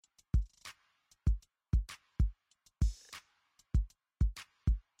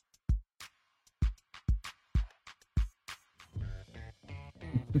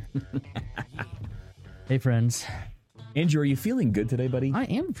Hey, friends. Andrew, are you feeling good today, buddy? I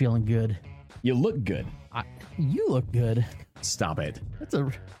am feeling good. You look good. You look good. Stop it. That's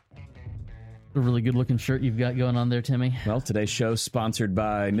a really good-looking shirt you've got going on there, Timmy. Well, today's show is sponsored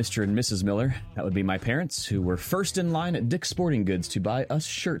by Mr. and Mrs. Miller. That would be my parents, who were first in line at Dick's Sporting Goods to buy us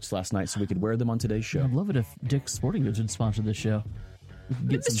shirts last night so we could wear them on today's show. I'd love it if Dick's Sporting Goods would sponsor this show.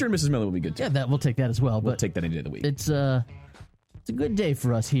 Mr. and Mrs. Miller will be good, too. Yeah, we'll take that as well. We'll but take that any day of the week. It's a good day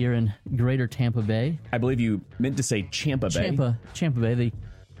for us here in Greater Tampa Bay. I believe you meant to say Champa Bay. Champa Bay, the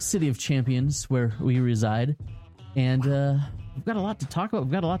city of champions where we reside. And we've got a lot to talk about.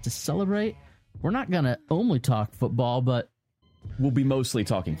 We've got a lot to celebrate. We're not going to only talk football, but we'll be mostly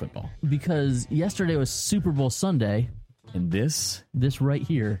talking football. Because yesterday was Super Bowl Sunday. And this right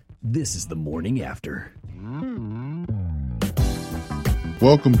here. This is the morning after.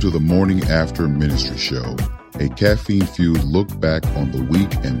 Welcome to the Morning After Ministry Show, a caffeine-fueled look back on the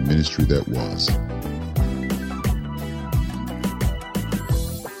week and ministry that was.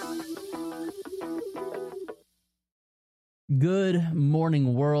 Good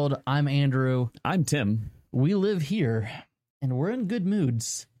morning, world. I'm Andrew. I'm Tim. We live here, and we're in good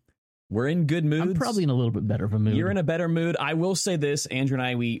moods. We're in good moods. I'm probably in a little bit better of a mood. You're in a better mood. I will say this, Andrew and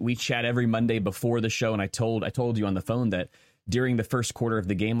I, we chat every Monday before the show, and I told you on the phone that during the first quarter of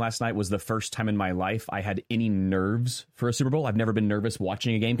the game last night was the first time in my life I had any nerves for a Super Bowl. I've never been nervous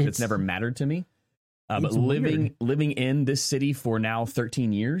watching a game because it's never mattered to me. But living in this city for now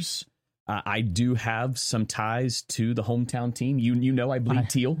 13 years, I do have some ties to the hometown team. You know I bleed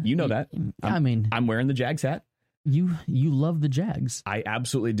teal. You know that. I'm wearing the Jags hat. You love the Jags. I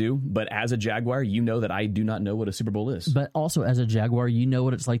absolutely do. But as a Jaguar, you know that I do not know what a Super Bowl is. But also as a Jaguar, you know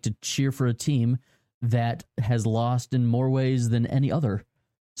what it's like to cheer for a team that has lost in more ways than any other.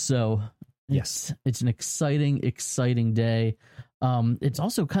 So yes, it's an exciting day. It's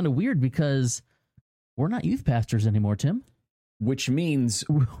also kind of weird because we're not youth pastors anymore, Tim. Which means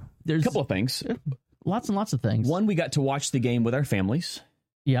there's a couple of things. Lots and lots of things. One, we got to watch the game with our families.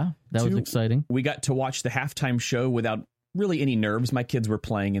 Yeah, that was exciting. We got to watch the halftime show without really any nerves. My kids were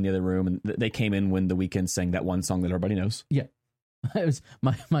playing in the other room, and they came in when the Weeknd sang that one song that everybody knows. Yeah. It was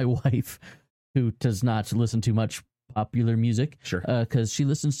my wife, who does not listen to much popular music. Sure. Because she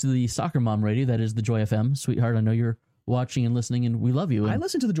listens to the Soccer Mom radio, that is the Joy FM. Sweetheart, I know you're watching and listening, and we love you. And I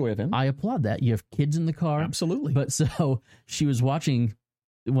listen to the Joy FM. I applaud that. You have kids in the car. Absolutely. But so she was watching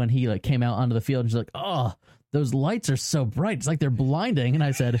when he came out onto the field, and she's like, oh, those lights are so bright. It's like they're blinding. And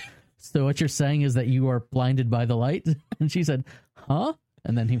I said, so what you're saying is that you are blinded by the light? And she said, huh?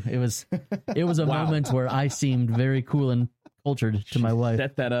 And then it was a moment where I seemed very cool and cultured to my wife.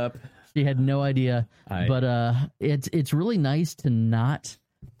 Set that up. She had no idea. But it's really nice to not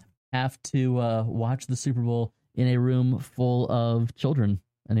have to watch the Super Bowl in a room full of children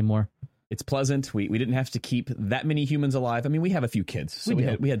anymore. It's pleasant. We didn't have to keep that many humans alive. I mean, we have a few kids, so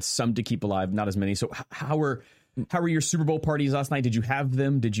we had some to keep alive, not as many. So how were your Super Bowl parties last night? Did you have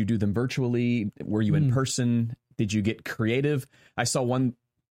them? Did you do them virtually? Were you in person? Did you get creative? I saw one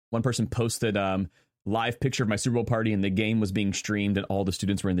person posted live picture of my Super Bowl party, and the game was being streamed, and all the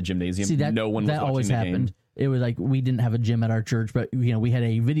students were in the gymnasium. See, no one was watching always the happened. Game. It was like we didn't have a gym at our church, but we had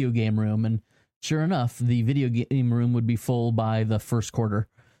a video game room, and sure enough, the video game room would be full by the first quarter.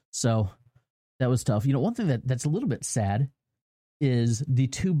 So that was tough. One thing that's a little bit sad is the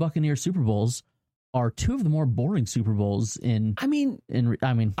two Buccaneer Super Bowls are two of the more boring Super Bowls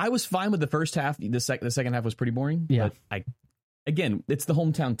I was fine with the first half. The second half was pretty boring. Yeah. But again, it's the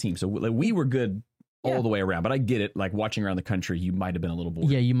hometown team, so we were good all the way around. But I get it. Like watching around the country, you might have been a little bored.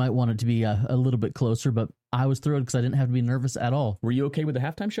 Yeah, you might want it to be a little bit closer. But I was thrilled because I didn't have to be nervous at all. Were you okay with the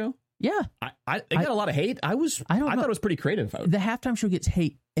halftime show? Yeah, it got a lot of hate. I thought it was pretty creative. The halftime show gets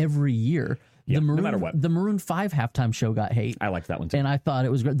hate every year. Yeah, no matter what. The Maroon 5 halftime show got hate. I liked that one too. And I thought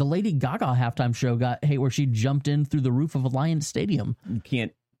it was great. The Lady Gaga halftime show got hate where she jumped in through the roof of Alliance Stadium. You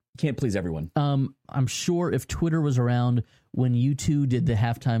can't please everyone. I'm sure if Twitter was around when U2 did the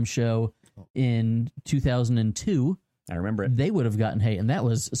halftime show in 2002, I remember it. They would have gotten hate, and that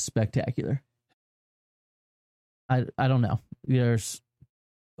was spectacular. I don't know. There's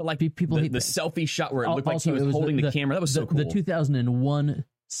people hate the selfie shot where it looked like he was holding the camera. That was so cool. The 2001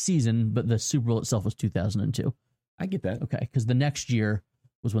 season, but the Super Bowl itself was 2002. I get that. Okay, because the next year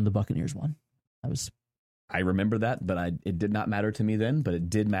was when the Buccaneers won. I remember that, but it did not matter to me then, but it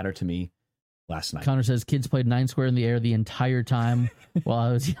did matter to me last night. Connor says kids played 9 square in the air the entire time while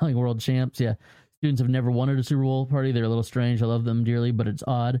I was yelling world champs. Yeah, students have never wanted a Super Bowl party. They're a little strange. I love them dearly, but it's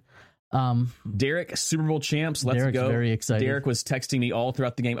odd. Derek, Super Bowl champs. Let's Derek's go. Very excited. Derek was texting me all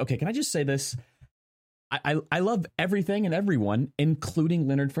throughout the game. Okay, can I just say this? I love everything and everyone, including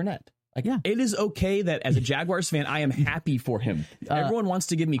Leonard Fournette. Like, Yeah. it is okay that as a Jaguars fan, I am happy for him. Everyone wants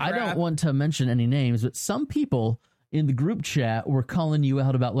to give me crap. I don't want to mention any names, but some people in the group chat were calling you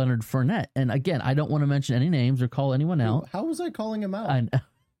out about Leonard Fournette. And again, I don't want to mention any names or call anyone out. How was I calling him out? I know.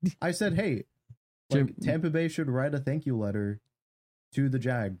 I said, hey, Tampa Bay should write a thank you letter to the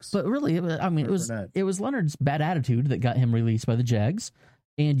Jags. But really, it was Leonard's bad attitude that got him released by the Jags.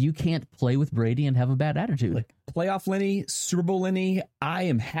 And you can't play with Brady and have a bad attitude. Like, playoff Lenny, Super Bowl Lenny, I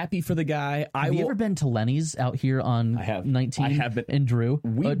am happy for the guy. Have you ever been to Lenny's out here on 19? I have been. And Drew?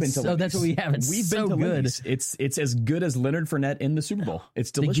 We've been to so Lenny's. That's what we have. We've been to good. Lenny's. It's as good as Leonard Fournette in the Super Bowl.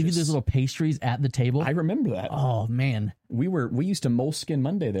 It's delicious. They give you those little pastries at the table. I remember that. Oh, man. We used to moleskin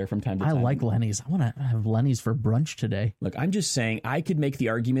Monday there from time to time. I like Lenny's. I want to have Lenny's for brunch today. Look, I'm just saying I could make the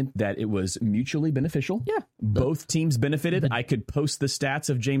argument that it was mutually beneficial. Yeah. Both teams benefited. I could post the stats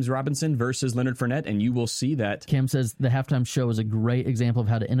of James Robinson versus Leonard Fournette, and you will see that. Kim says the halftime show is a great example of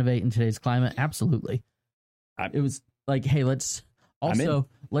how to innovate in today's climate. Absolutely. It was like, hey, let's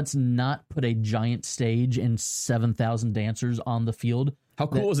not put a giant stage and 7,000 dancers on the field. How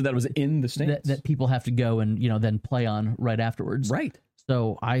cool is it that it was in the stands? That people have to go and, then play on right afterwards. Right.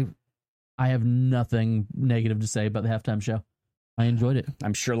 So I have nothing negative to say about the halftime show. I enjoyed it.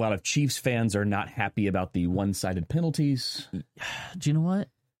 I'm sure a lot of Chiefs fans are not happy about the one-sided penalties. Do you know what?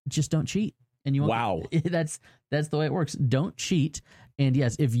 Just don't cheat. And you wow. That's the way it works. Don't cheat. And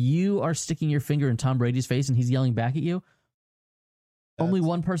yes, if you are sticking your finger in Tom Brady's face and he's yelling back at you, only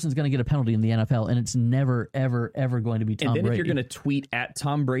one person's going to get a penalty in the NFL, and it's never, ever, ever going to be Tom Brady. And then if you're going to tweet at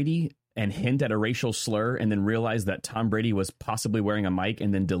Tom Brady and hint at a racial slur and then realize that Tom Brady was possibly wearing a mic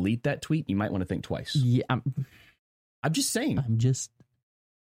and then delete that tweet, you might want to think twice. Yeah, I'm just saying.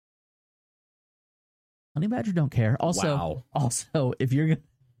 Honey Badger don't care. Also, if you're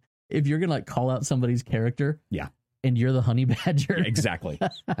gonna like call out somebody's character, yeah, and you're the Honey Badger, yeah, exactly.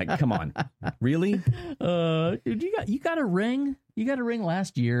 Like, come on, really? Dude, you got a ring. You got a ring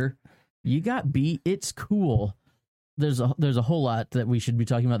last year. You got beat. It's cool. There's a whole lot that we should be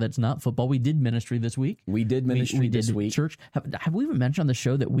talking about that's not football. We did ministry this week. We did ministry this week. Church. Have we even mentioned on the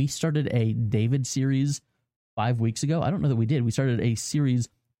show that we started a David series 5 weeks ago? I don't know that we did. We started a series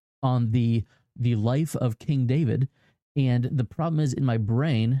on the life of King David, and the problem is in my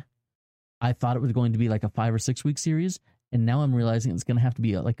brain, I thought it was going to be like a 5 or 6 week series, and now I'm realizing it's going to have to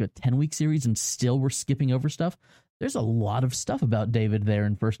be like a 10-week series, and still we're skipping over stuff. There's a lot of stuff about David there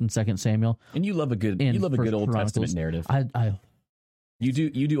in 1st and 2nd Samuel. And you love a good Old Testament narrative. You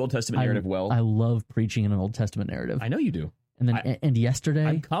do Old Testament narrative well. I love preaching in an Old Testament narrative. I know you do. And then and yesterday,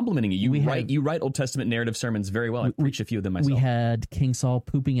 I'm complimenting you. You write Old Testament narrative sermons very well. I preached a few of them myself. We had King Saul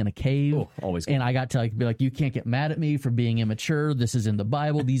pooping in a cave. Oh, always good. And I got to be like, you can't get mad at me for being immature. This is in the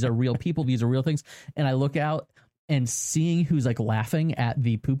Bible. These are real people. These are real things. And I look out and seeing who's like laughing at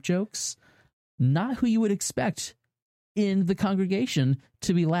the poop jokes, not who you would expect in the congregation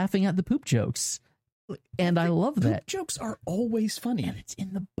to be laughing at the poop jokes. And I love that. Poop jokes are always funny. And it's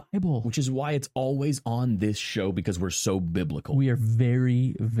in the Bible. Which is why it's always on this show, because we're so biblical. We are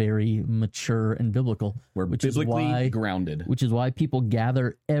very, very mature and biblical. We're biblically grounded. Which is why people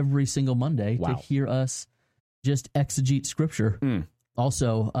gather every single Monday to hear us just exegete scripture.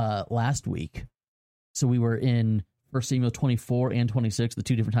 Also, last week, so we were in 1 Samuel 24 and 26, the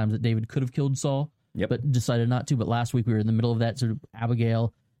two different times that David could have killed Saul, but decided not to. But last week we were in the middle of that, sort of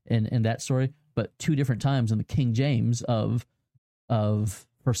Abigail and that story. But two different times in the King James of 1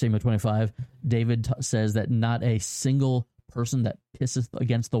 Samuel 25, David says that not a single person that pisseth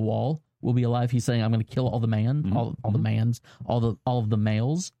against the wall will be alive. He's saying, I'm going to kill all the all the mans, all of the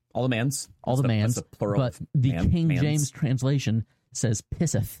males. All the mans. That's the plural. But the King James translation says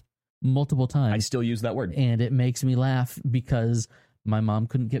pisseth multiple times. I still use that word. And it makes me laugh because my mom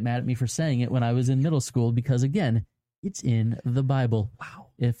couldn't get mad at me for saying it when I was in middle school because, again, it's in the Bible. Wow.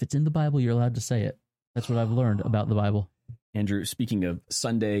 If it's in the Bible, you're allowed to say it. That's what I've learned about the Bible. Andrew, speaking of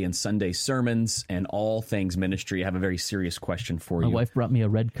Sunday and Sunday sermons and all things ministry, I have a very serious question for you. My wife brought me a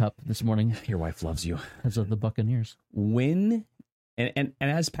red cup this morning. Your wife loves you. Because of the Buccaneers. When, and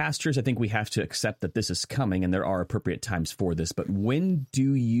as pastors, I think we have to accept that this is coming and there are appropriate times for this, but when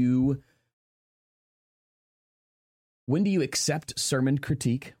do you accept sermon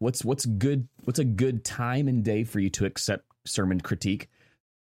critique? What's a good time and day for you to accept sermon critique?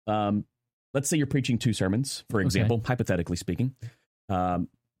 Let's say you're preaching 2 sermons, for example, hypothetically speaking.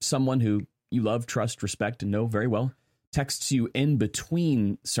 Someone who you love, trust, respect, and know very well texts you in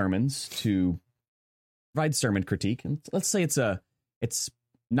between sermons to provide sermon critique. And let's say it's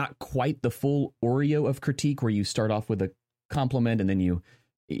not quite the full Oreo of critique where you start off with a compliment and then you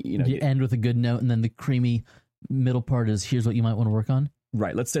You end with a good note, and then the creamy middle part is here's what you might want to work on.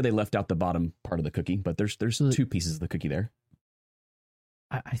 Right. Let's say they left out the bottom part of the cookie, but there's two pieces of the cookie there.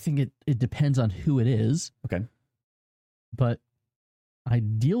 I think it depends on who it is. Okay. But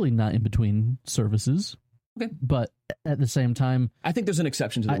ideally not in between services. Okay. But at the same time, I think there's an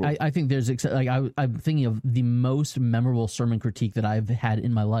exception to the rule. I think there's I'm thinking of the most memorable sermon critique that I've had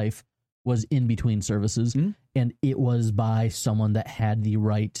in my life was in between services, and it was by someone that had the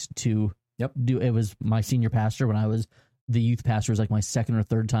right to do. It was my senior pastor when I was the youth pastor. It was like my second or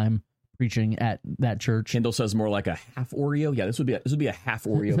third time preaching at that church. Kendall says more like a half Oreo. Yeah, this would be a half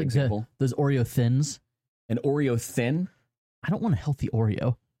Oreo like example. Those Oreo thins. An Oreo thin. I don't want a healthy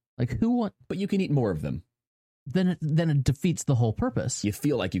Oreo. Like who want? But you can eat more of them. Then it defeats the whole purpose. You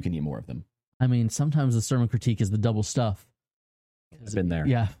feel like you can eat more of them. I mean, sometimes the sermon critique is the double stuff. I've been there.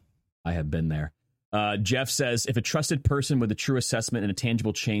 Yeah, I have been there. Jeff says, if a trusted person with a true assessment and a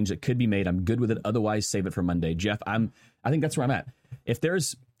tangible change that could be made, I'm good with it. Otherwise, save it for Monday. Jeff, I think that's where I'm at. If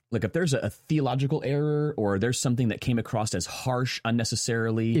there's a theological error or there's something that came across as harsh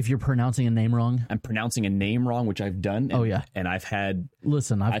unnecessarily. If you're pronouncing a name wrong. I'm pronouncing a name wrong, which I've done. And, and I've had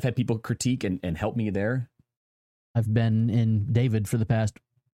people critique and help me there. I've been in David for the past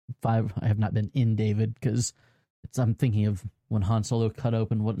 5. I have not been in David because I'm thinking of when Han Solo cut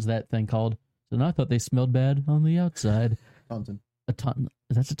open, what is that thing called? And I thought they smelled bad on the outside. Taunton.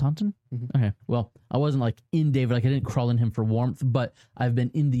 That's a Taunton? Mm-hmm. Okay. Well, I wasn't like in David. Like I didn't crawl in him for warmth, but I've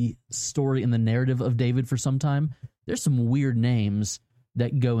been in the story and the narrative of David for some time. There's some weird names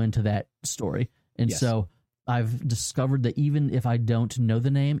that go into that story. And so I've discovered that even if I don't know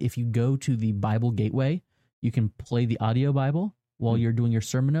the name, if you go to the Bible Gateway, you can play the audio Bible while you're doing your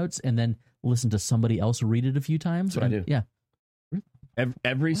sermon notes and then listen to somebody else read it a few times. That's what I do. Yeah.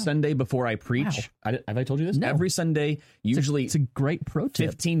 Every Sunday before I preach, have I told you this? No. Every Sunday, usually it's a great pro tip.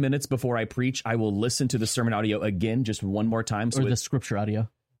 15 minutes before I preach, I will listen to the sermon audio again, just one more time. Or the scripture audio.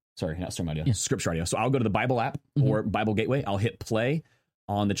 Sorry, not sermon audio, scripture audio. So I'll go to the Bible app or Bible Gateway. I'll hit play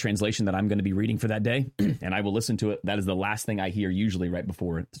on the translation that I'm going to be reading for that day, and I will listen to it. That is the last thing I hear usually right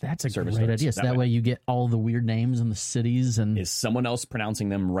before That's a service great starts. idea. So that way you get all the weird names and the cities. And is someone else pronouncing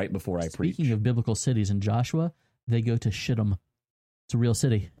them right before I preach? Speaking of biblical cities, in Joshua, they go to Shittim. It's a real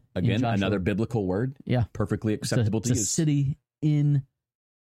city. Again, another biblical word. Yeah. Perfectly acceptable to use. It's a city in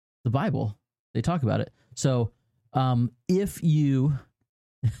the Bible. They talk about it. So if you...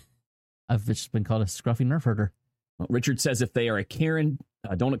 I've just been called a scruffy nerf herder. Well, Richard says if they are a Karen,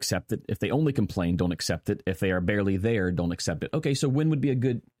 don't accept it. If they only complain, don't accept it. If they are barely there, don't accept it. Okay, so when would be a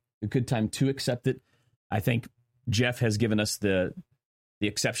good time to accept it? I think Jeff has given us the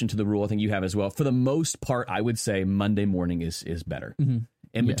exception to the rule. I think you have as well. For the most part, I would say Monday morning is better. Mm-hmm.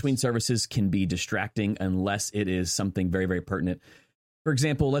 In between services can be distracting unless it is something very, very pertinent. For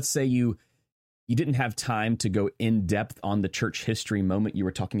example, let's say you didn't have time to go in depth on the church history moment you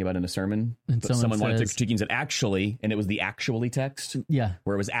were talking about in a sermon, and but someone wanted to critique and said actually, and it was the actually text,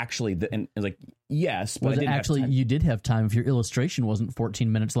 where it was actually and it was like yes, but was it actually you did have time if your illustration wasn't 14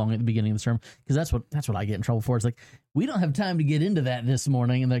 minutes long at the beginning of the sermon, because that's what I get in trouble for. It's like we don't have time to get into that this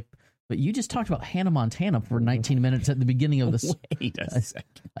morning, and like. But you just talked about Hannah Montana for 19 minutes at the beginning of this. Wait a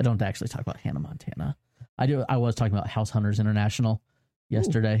second. I don't actually talk about Hannah Montana. I was talking about House Hunters International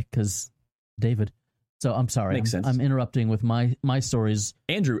yesterday because David. So I'm sorry. Makes sense. I'm interrupting with my stories.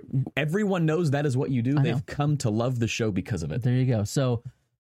 Andrew, everyone knows that is what you do. They've come to love the show because of it. There you go. So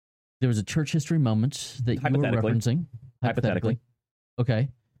there was a church history moment that you were referencing. Hypothetically. Okay.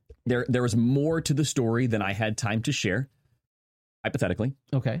 There was more to the story than I had time to share. Hypothetically.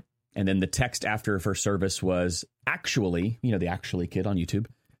 Okay. And then the text after first service was actually, the actually kid on YouTube.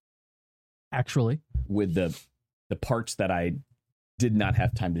 Actually. With the parts that I did not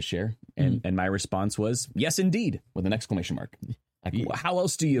have time to share. And my response was, yes, indeed, with an exclamation mark. Like, how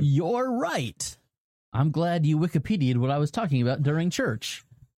else do you... You're right. I'm glad you Wikipedia'd what I was talking about during church.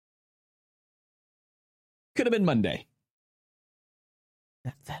 Could have been Monday.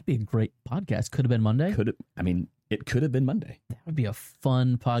 That'd be a great podcast. Could have been Monday. It could have been Monday. That would be a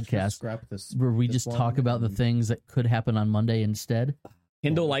fun podcast where we just talk about the things that could happen on Monday instead.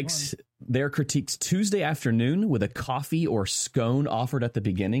 Kendall likes their critiques Tuesday afternoon with a coffee or scone offered at the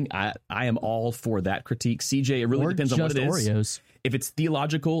beginning. I am all for that critique. CJ, it really depends on what it is. Oreos. If it's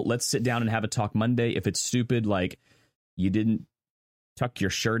theological, let's sit down and have a talk Monday. If it's stupid, like you didn't tuck your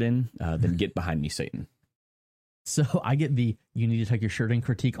shirt in, then get behind me, Satan. So I get you need to tuck your shirt in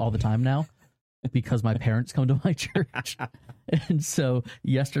critique all the time now because my parents come to my church. And so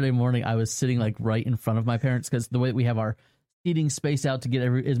yesterday morning I was sitting like right in front of my parents because the way that we have our seating space out to get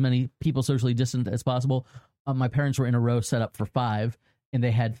as many people socially distant as possible, my parents were in a row set up for 5, and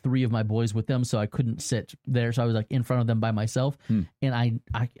they had 3 of my boys with them, so I couldn't sit there. So I was like in front of them by myself. And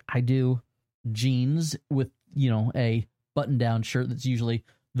I do jeans with, a button down shirt that's usually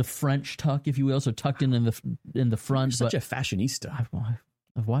the French tuck, if you will, so tucked in the front. You're such a fashionista.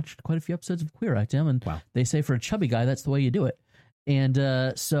 I've watched quite a few episodes of Queer Eye, Tim, and they say for a chubby guy, that's the way you do it.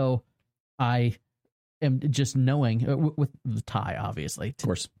 And so I am just knowing with the tie, obviously. Of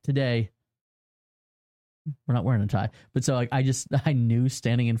course. Today, we're not wearing a tie, but so I knew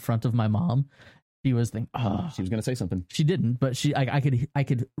standing in front of my mom, she was thinking, she was going to say something. She didn't, but I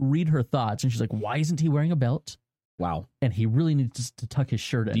could read her thoughts, and she's like, why isn't he wearing a belt? Wow. And he really needs to tuck his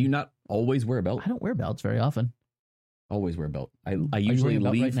shirt in. Do you not always wear a belt? I don't wear belts very often. Always wear a belt. I usually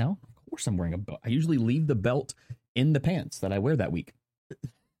leave right now. Of course, I'm wearing a belt. I usually leave the belt in the pants that I wear that week.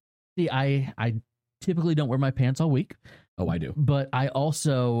 See, I typically don't wear my pants all week. Oh, I do. But I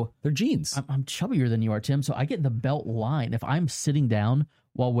also... They're jeans. I'm chubbier than you are, Tim, so I get the belt line. If I'm sitting down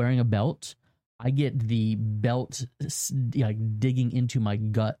while wearing a belt, I get the belt digging into my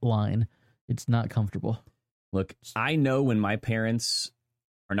gut line. It's not comfortable. Look, I know when my parents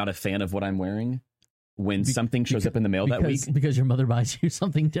are not a fan of what I'm wearing, when something shows up in the mail that week. Because your mother buys you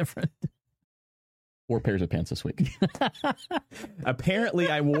something different. 4 pairs of pants this week. Apparently,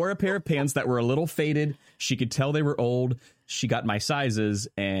 I wore a pair of pants that were a little faded. She could tell they were old. She got my sizes,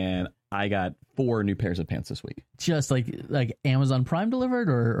 and I got 4 new pairs of pants this week. Just like Amazon Prime delivered,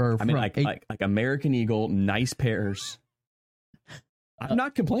 or I mean, like American Eagle, nice pairs. I'm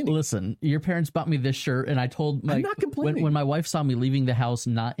not complaining. Listen, your parents bought me this shirt, and I told I'm not complaining. When my wife saw me leaving the house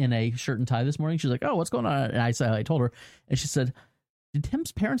not in a shirt and tie this morning, she's like, "Oh, what's going on?" And I told her, and she said, "Did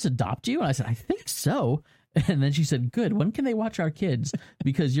Tim's parents adopt you?" And I said, "I think so." And then she said, "Good. When can they watch our kids?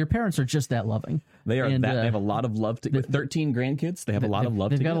 Because your parents are just that loving." They are. They have a lot of love to. With 13 grandkids, they have a lot of love.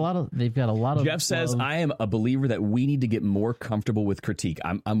 They've to got give. They've got a lot of. Jeff says, "I am a believer that we need to get more comfortable with critique."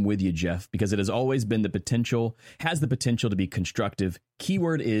 I'm with you, Jeff, because it has always been the potential to be constructive.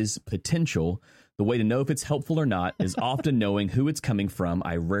 Keyword is potential. The way to know if it's helpful or not is often knowing who it's coming from.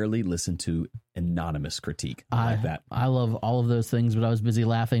 I rarely listen to anonymous critique. I like that. I love all of those things, but I was busy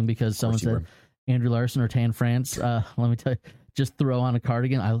laughing because someone said Andrew Larson or Tan France. Let me tell you, just throw on a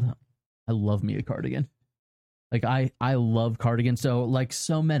cardigan. I love me a cardigan. Like I love cardigans. So like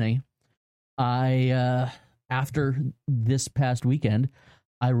so many, after this past weekend,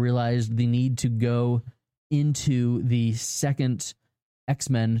 I realized the need to go into the second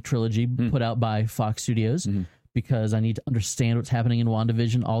X-Men trilogy put out by Fox Studios because I need to understand what's happening in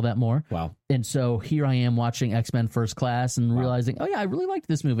WandaVision all that more. Wow. And so here I am watching X-Men First Class and realizing, oh yeah, I really liked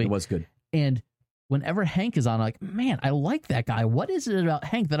this movie. It was good. And whenever Hank is on, I'm like, man, I like that guy. What is it about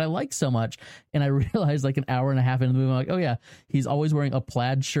Hank that I like so much? And I realized like an hour and a half into the movie, I'm like, oh yeah, he's always wearing a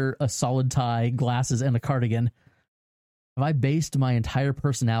plaid shirt, a solid tie, glasses, and a cardigan. Have I based my entire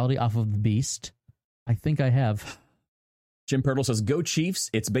personality off of the Beast? I think I have. Jim Pirtle says, "Go Chiefs.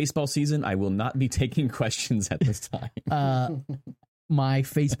 It's baseball season. I will not be taking questions at this time." My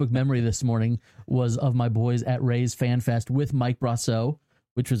Facebook memory this morning was of my boys at Rays Fan Fest with Mike Brasso,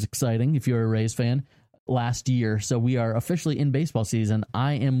 which was exciting if you're a Rays fan, last year. So we are officially in baseball season.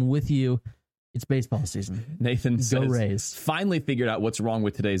 I am with you. It's baseball season. Nathan says, Rays. Finally figured out what's wrong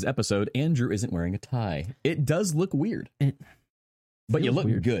with today's episode. Andrew isn't wearing a tie. It does look weird. But you look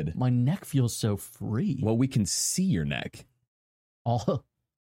weird. good. My neck feels so free. Well, we can see your neck.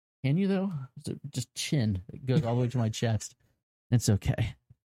 Can you though? Is it just chin? It goes all the way to my chest. It's okay.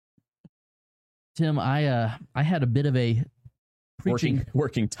 Tim, I had a bit of a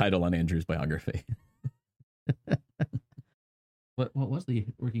working title on Andrew's biography. What was the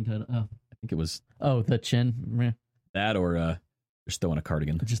working title? Oh, I think it was. Oh, the chin. That or just throw on a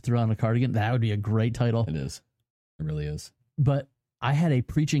cardigan. Just throw on a cardigan. That would be a great title. It is. It really is. But I had a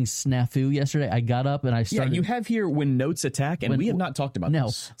preaching snafu yesterday. I got up and I started. Yeah, you have here when notes attack, and we have not talked about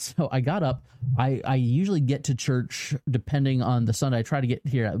this. So I got up. I usually get to church, depending on the Sunday. I try to get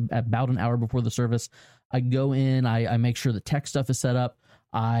here at about an hour before the service. I go in. I make sure the tech stuff is set up.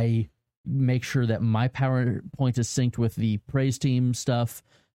 I make sure that my PowerPoint is synced with the praise team stuff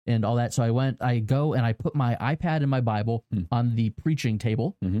and all that. So I go and I put my iPad and my Bible on the preaching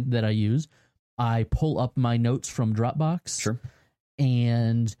table that I use. I pull up my notes from Dropbox. Sure.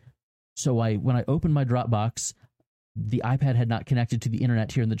 And so when I opened my Dropbox, the iPad had not connected to the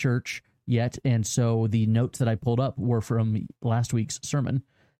internet here in the church yet. And so the notes that I pulled up were from last week's sermon.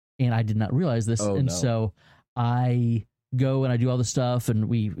 And I did not realize this. So I go and I do all the stuff,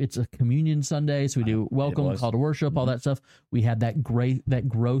 and it's a communion Sunday. So we do welcome, call to worship, all that stuff. We had that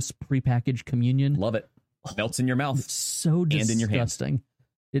gross prepackaged communion. Love it. Melts in your mouth. It's so disgusting. And in your hand.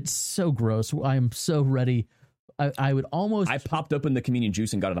 It's so gross. I am so ready. I would almost. I popped open the communion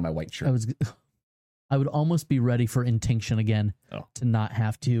juice and got it on my white shirt. I would almost be ready for intinction again to not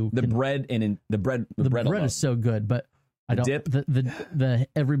have to. The bread is so good, but I don't. Dip. The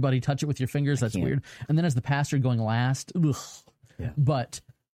everybody touch it with your fingers. That's weird. And then as the pastor going last, but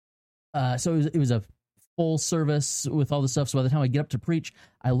so it was a full service with all the stuff. So by the time I get up to preach,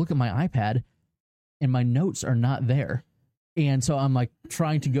 I look at my iPad, and my notes are not there, and so I'm like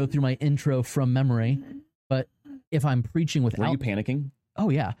trying to go through my intro from memory. But if I'm preaching without, were you panicking? Oh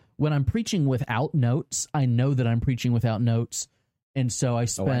yeah. When I'm preaching without notes, I know that I'm preaching without notes. And so I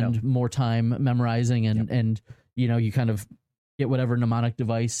spend more time memorizing and you kind of get whatever mnemonic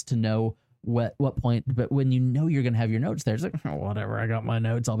device to know what point. But when you know you're going to have your notes there, it's like, whatever, I got my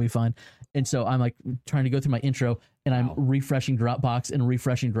notes, I'll be fine. And so I'm like trying to go through my intro and I'm refreshing Dropbox,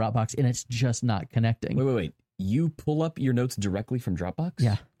 and it's just not connecting. Wait. You pull up your notes directly from Dropbox?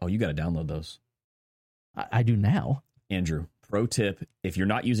 Yeah. Oh, you got to download those. I do now. Andrew, pro tip, if you're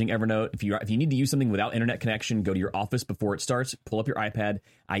not using Evernote, if you need to use something without internet connection, go to your office before it starts, pull up your iPad.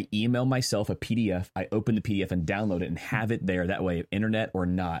 I email myself a PDF. I open the PDF and download it and have it there. That way, internet or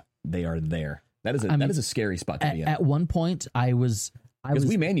not, they are there. That is a scary spot to be in. At one point, because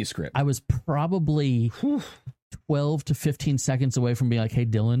we manuscript. I was probably 12 to 15 seconds away from being like, hey,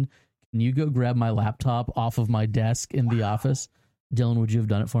 Dylan, can you go grab my laptop off of my desk in the office? Dylan, would you have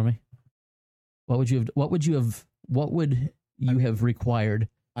done it for me? What would you have required?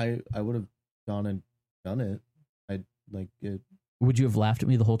 I would have gone and done it. I'd like it. Would you have laughed at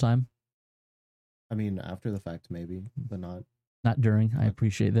me the whole time? I mean, after the fact, maybe, but not during. I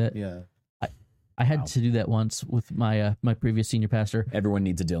appreciate that. Yeah. I had to do that once with my my previous senior pastor. Everyone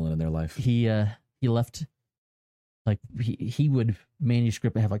needs a Dylan in their life. He left, like he would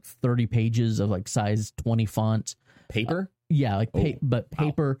manuscript have like 30 pages of like size 20 font. Paper? But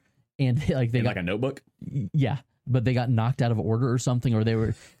paper. Wow. And like got like a notebook? Yeah. But they got knocked out of order or something,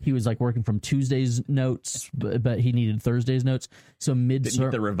 or he was like working from Tuesday's notes, but he needed Thursday's notes. So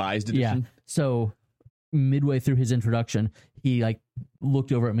the revised edition? Yeah. So midway through his introduction, he like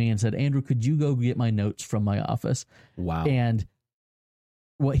looked over at me and said, Andrew, could you go get my notes from my office? Wow. And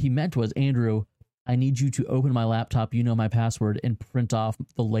what he meant was, Andrew, I need you to open my laptop, my password, and print off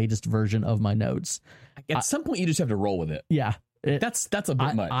the latest version of my notes. At some point, you just have to roll with it. Yeah. That's a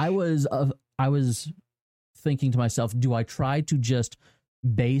bit much. I was thinking to myself, do I try to just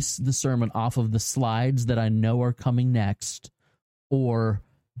base the sermon off of the slides that I know are coming next, or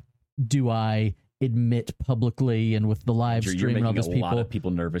do I admit publicly and with the live stream and all those people? You're making a lot of people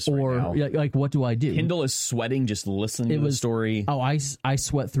nervous or, right now. Like, what do I do? Kindle is sweating just listening to the story. Oh, I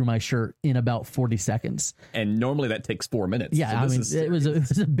sweat through my shirt in about 40 seconds. And normally that takes 4 minutes. Yeah, so it was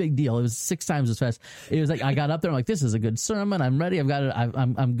a big deal. It was 6 times as fast. It was like I got up there, I'm like, this is a good sermon. I'm ready. I've got it.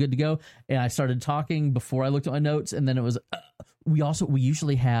 I'm good to go. And I started talking before I looked at my notes. And then it was, we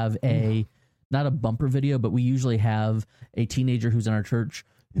usually have not a bumper video, but we usually have a teenager who's in our church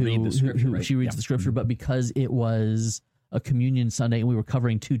who she reads the scripture, but because it was a communion Sunday and we were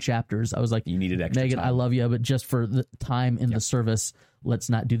covering 2 chapters, I was like, you needed extra Megan, time. I love you, but just for the time in the service, let's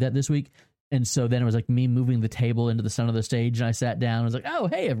not do that this week. And so then it was like me moving the table into the center of the stage, and I sat down. I was like, oh,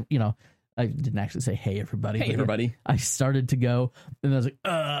 hey, I didn't actually say, hey, everybody. Hey, everybody. I started to go, and I was like,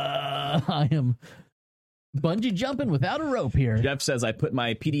 I am bungee jumping without a rope here. Jeff says, I put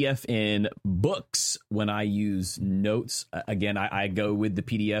my PDF in books when I use notes. Again, I go with the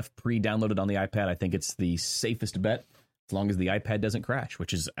PDF pre-downloaded on the iPad. I think it's the safest bet as long as the iPad doesn't crash,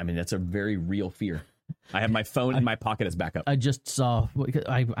 which is, that's a very real fear. I have my phone in my pocket as backup. I just saw,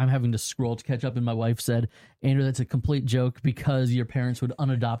 I'm having to scroll to catch up, and my wife said, Andrew, that's a complete joke because your parents would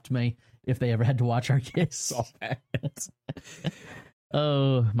unadopt me if they ever had to watch our kids.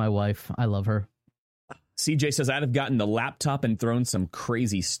 Oh, my wife. I love her. CJ says, I'd have gotten the laptop and thrown some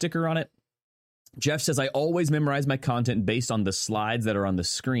crazy sticker on it. Jeff says, I always memorize my content based on the slides that are on the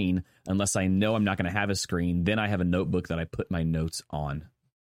screen, unless I know I'm not going to have a screen. Then I have a notebook that I put my notes on.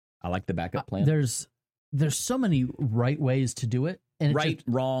 I like the backup plan. There's so many right ways to do it. And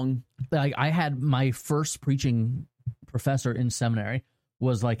wrong. Like I had my first preaching professor in seminary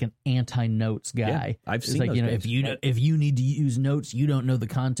was like an anti-notes guy. Yeah, I've seen like, those if you need to use notes, you don't know the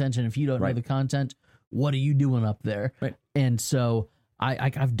content. And if you don't know the content, what are you doing up there? Right. And so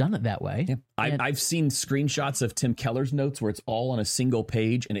I've done it that way. Yeah. I've seen screenshots of Tim Keller's notes where it's all on a single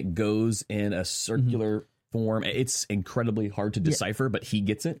page and it goes in a circular form. It's incredibly hard to decipher, but he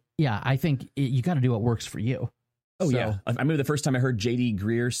gets it. Yeah, I think you got to do what works for you. Oh, so, yeah. I remember the first time I heard J.D.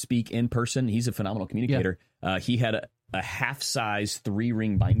 Greer speak in person. He's a phenomenal communicator. Yeah. He had a half-size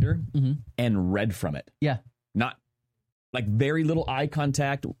 3-ring binder and read from it. Yeah. Not like very little eye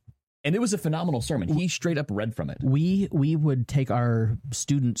contact, And it was a phenomenal sermon. He straight up read from it. We would take our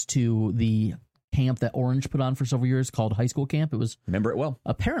students to the camp that Orange put on for several years called high school camp. It was, remember it well.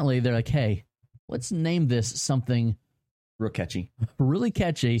 Apparently, they're like, hey, let's name this something Real catchy. really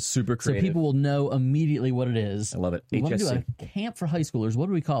catchy. Super creative. So people will know immediately what it is. I love it. We want to do HSC. a camp for high schoolers. What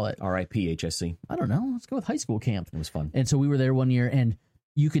do we call it? R.I.P. HSC. I don't know. Let's go with high school camp. It was fun. And so we were there one year, and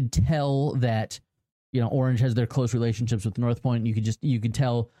you could tell that, Orange has their close relationships with North Point. You could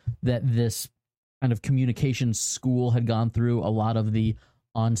tell that this kind of communication school had gone through a lot of the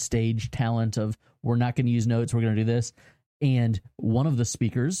on-stage talent of, we're not going to use notes, we're going to do this. And one of the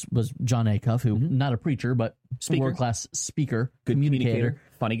speakers was John Acuff, who, not a preacher, but world-class speaker, good communicator,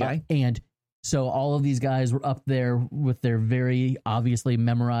 funny guy. And so all of these guys were up there with their very obviously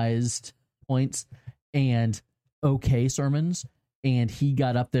memorized points and okay sermons. And he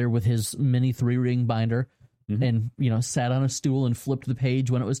got up there with his mini 3-ring binder and, sat on a stool and flipped the page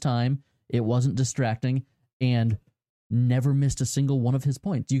when it was time. It wasn't distracting and never missed a single one of his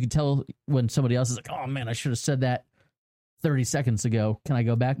points. You could tell when somebody else is like, oh man, I should have said that 30 seconds ago. Can I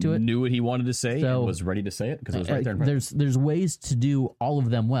go back to it? Knew what he wanted to say and was ready to say it because it was right there in front. There's ways to do all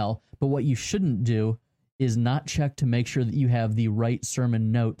of them well, but what you shouldn't do is not check to make sure that you have the right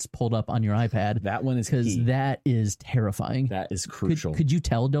sermon notes pulled up on your iPad. That one is key. Because that is terrifying. That is crucial. Could you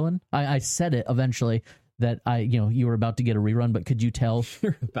tell, Dylan? I said it eventually that you were about to get a rerun, but could you tell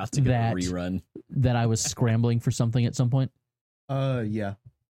you're about to get a rerun that I was scrambling for something at some point? Yeah.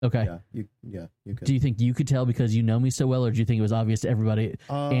 Okay. Yeah, you could. Do you think you could tell because you know me so well, or do you think it was obvious to everybody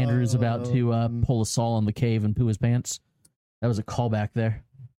Andrew's about to pull a Saul in the cave and poo his pants? That was a callback there.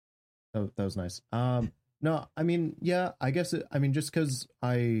 That was nice. No, I mean, yeah, I guess just because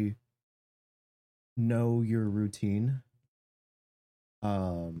I know your routine.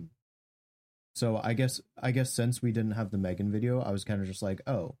 So I guess since we didn't have the Megan video, I was kind of just like,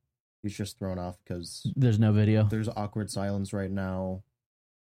 oh, he's just thrown off because there's no video. There's awkward silence right now,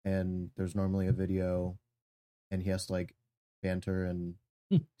 and there's normally a video, and he has to like banter and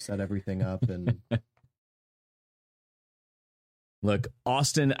set everything up and. Look,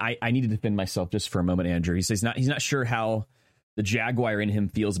 Austin, I need to defend myself just for a moment, Andrew. He says he's not sure how the Jaguar in him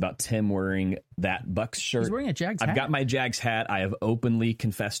feels about Tim wearing that Bucks shirt. He's wearing a Jags hat. I've got my Jags hat. I have openly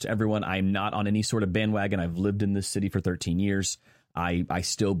confessed to everyone I'm not on any sort of bandwagon. I've lived in this city for 13 years. I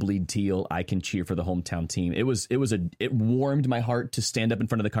still bleed teal. I can cheer for the hometown team. It warmed my heart to stand up in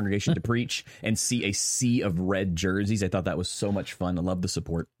front of the congregation to preach and see a sea of red jerseys. I thought that was so much fun. I love the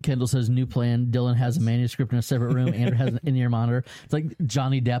support. Kendall says new plan. Dylan has a manuscript in a separate room. Andrew has an in-ear monitor. It's like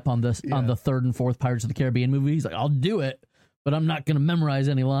Johnny Depp on the third and fourth Pirates of the Caribbean movie. He's like, I'll do it, but I'm not going to memorize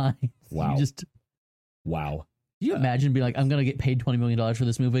any lines. Wow. Wow. Do you imagine being like, I'm going to get paid $20 million for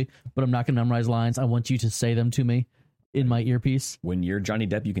this movie, but I'm not going to memorize lines. I want you to say them to me in my earpiece. When you're Johnny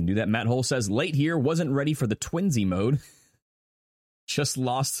Depp, you can do that. Matt Hole says, late here, wasn't ready for the twinsy mode. Just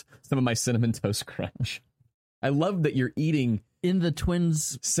lost some of my Cinnamon Toast Crunch. I love that you're eating in the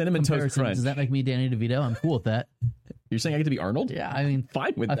Twins Cinnamon Toast Crunch. Does that make me Danny DeVito? I'm cool with that. You're saying I get to be Arnold? Yeah, I mean,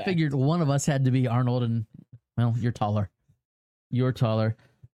 fine with that. I figured one of us had to be Arnold, and well, you're taller. You're taller.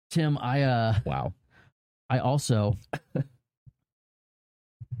 Tim, wow. I also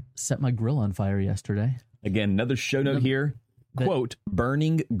set my grill on fire yesterday. Again, another show note here. Quote,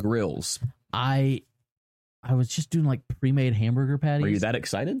 burning grills. I was just doing like pre-made hamburger patties. Were you that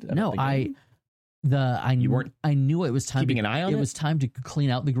excited? No, I knew it was time keeping an eye on it. It was time to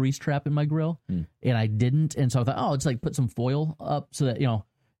clean out the grease trap in my grill, and I didn't. And so I thought, oh, it's like put some foil up so that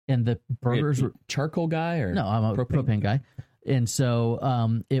and the burgers were charcoal guy or no, I'm a propane guy, and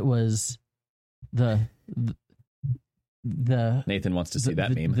so it was the Nathan wants to see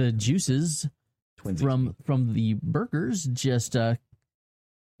that meme. The juices from the burgers just they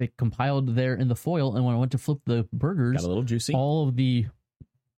compiled there in the foil, and when I went to flip the burgers, got a little juicy. All of the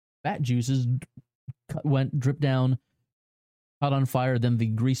fat juices dripped down, caught on fire. Then the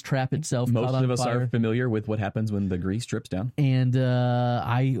grease trap itself. Most of us are familiar with what happens when the grease drips down. And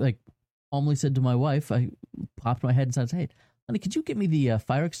I calmly said to my wife, I popped my head and said, "Hey, honey, could you get me the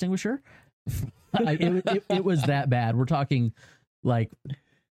fire extinguisher?" It was that bad. We're talking like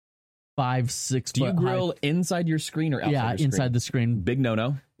 5-6. Do you grill inside your screen or outside? Yeah, your screen? Inside the screen. Big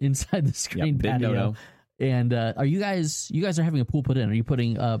no. Inside the screen. Big patio. no. And are you guys are having a pool put in? Are you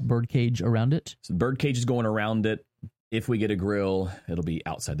putting a bird cage around it? So the bird cage is going around it. If we get a grill, it'll be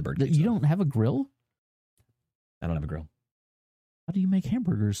outside the bird cage. You don't have a grill? I don't have a grill. How do you make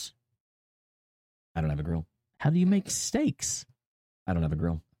hamburgers? I don't have a grill. How do you make steaks? I don't have a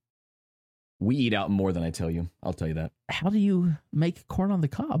grill. We eat out more than I tell you. I'll tell you that. How do you make corn on the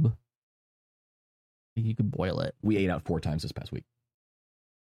cob? You could boil it. We ate out 4 times this past week.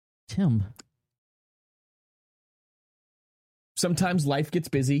 Tim. Sometimes life gets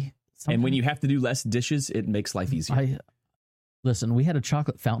busy, and when you have to do less dishes, it makes life easier. Listen, we had a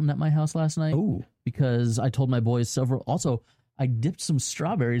chocolate fountain at my house last night because I told my boys several. Also, I dipped some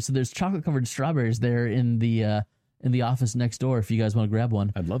strawberries, so there's chocolate covered strawberries there in the office next door. If you guys want to grab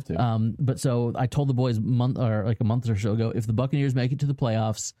one, I'd love to. But so I told the boys a month or so ago, if the Buccaneers make it to the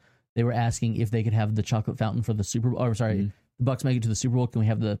playoffs, they were asking if they could have the chocolate fountain for the Super Bowl. Or sorry, the Bucs make it to the Super Bowl. Can we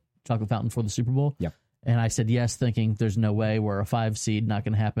have the chocolate fountain for the Super Bowl? Yeah. And I said yes, thinking there's no way, we're a 5 seed, not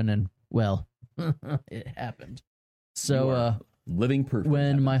going to happen. And well, it happened. So living proof.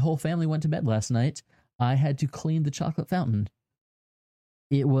 When my whole family went to bed last night, I had to clean the chocolate fountain.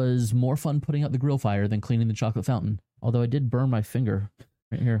 It was more fun putting out the grill fire than cleaning the chocolate fountain. Although I did burn my finger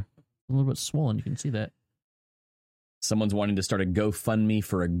right here. A little bit swollen. You can see that. Someone's wanting to start a GoFundMe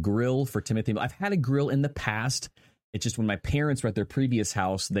for a grill for Timothy. I've had a grill in the past. It's just when my parents were at their previous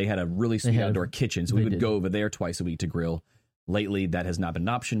house, they had a really sweet outdoor kitchen. So we would go over there twice a week to grill. Lately, that has not been an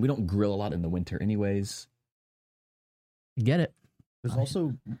option. We don't grill a lot in the winter anyways. Get it. There's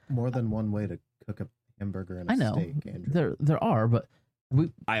also more than one way to cook a hamburger and a steak, Andrew. There are, but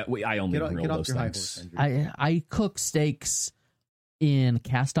I only grill those things. I cook steaks in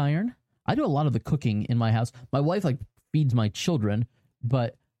cast iron. I do a lot of the cooking in my house. My wife feeds my children,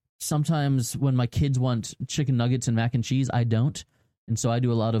 but sometimes when my kids want chicken nuggets and mac and cheese, I don't, and so I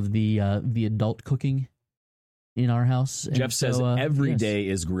do a lot of the adult cooking in our house. Jeff says every day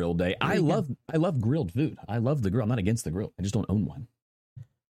is grill day. I love grilled food. I love the grill. I'm not against the grill. I just don't own one.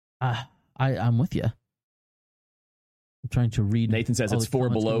 I'm with you. I'm trying to read. Nathan says it's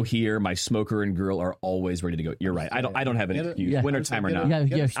 4 below here. My smoker and grill are always ready to go. You're right. I don't have an excuse. Wintertime or not.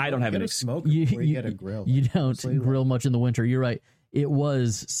 I don't have an excuse. You get a grill. You don't grill much in the winter. You're right. It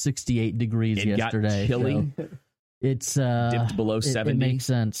was 68 degrees yesterday. Got chilly. So it's dipped below 70. It makes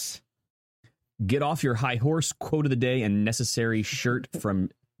sense. Get off your high horse. Quote of the day and necessary shirt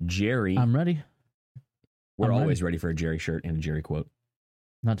from Jerry. I'm ready. We're always ready for a Jerry shirt and a Jerry quote.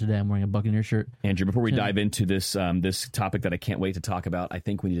 Not today. I'm wearing a Buccaneer shirt. Andrew, before we dive into this this topic that I can't wait to talk about, I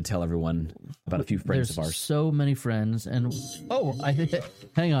think we need to tell everyone about a few friends of ours. So many friends, and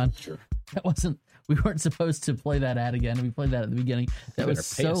hang on. Sure. That wasn't. We weren't supposed to play that ad again. We played that at the beginning. That was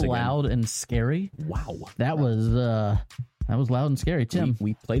so loud and scary. Wow. That was loud and scary, Tim.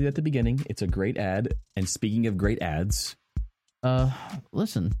 We played it at the beginning. It's a great ad. And speaking of great ads,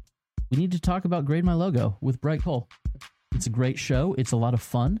 listen, we need to talk about Grade My Logo with Bright Cole. It's a great show. It's a lot of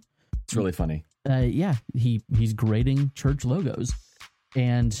fun. It's really funny. Yeah, he's grading church logos,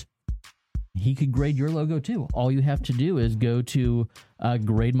 and he could grade your logo too. All you have to do is go to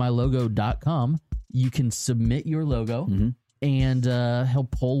grademylogo.com. You can submit your logo, and he'll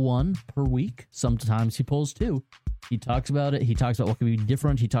pull one per week. Sometimes he pulls 2. He talks about it. He talks about what can be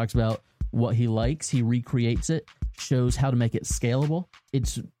different. He talks about what he likes. He recreates it, shows how to make it scalable.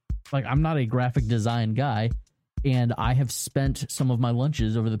 It's like, I'm not a graphic design guy, and I have spent some of my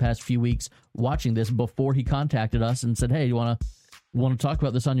lunches over the past few weeks watching this before he contacted us and said, hey, you want to talk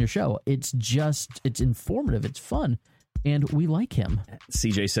about this on your show? It's informative. It's fun. And we like him.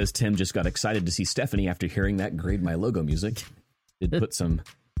 CJ says Tim just got excited to see Stephanie after hearing that Grade My Logo music. It put some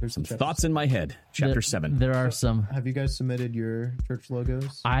thoughts in my head. Chapter 7. There are some. Have you guys submitted your church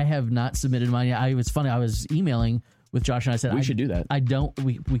logos? I have not submitted mine yet. It was funny. I was emailing with Josh and I said, we should do that. I don't.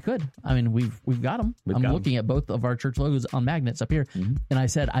 We could. I mean, we've got them. I'm looking at both of our church logos on magnets up here, and I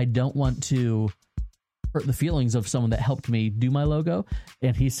said I don't want to hurt the feelings of someone that helped me do my logo,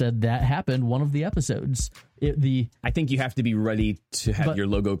 and he said that happened one of the episodes. I think you have to be ready to have your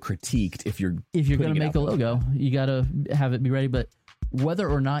logo critiqued if you're going to make a logo. You got to have it be ready. But whether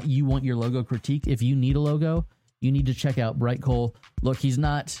or not you want your logo critiqued, if you need a logo, you need to check out Bright Cole. Look, he's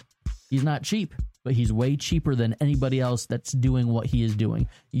not cheap, but he's way cheaper than anybody else that's doing what he is doing.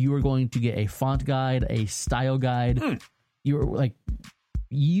 You are going to get a font guide, a style guide.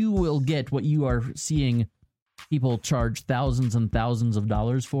 You will get what you are seeing people charge thousands and thousands of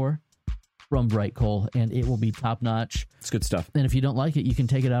dollars for from Bright Cole, and it will be top notch. It's good stuff. And if you don't like it, you can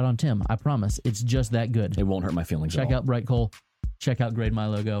take it out on Tim. I promise. It's just that good. It won't hurt my feelings. Check out Bright Cole. Check out Grade My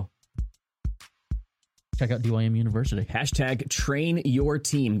Logo. Check out DYM University. # train your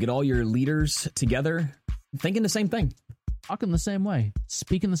team. Get all your leaders together, thinking the same thing, talking the same way,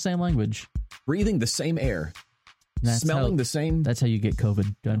 speaking the same language, breathing the same air, smelling the same. That's how you get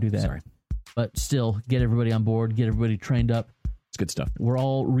COVID. Don't do that. Sorry. But still, get everybody on board, get everybody trained up. It's good stuff. We're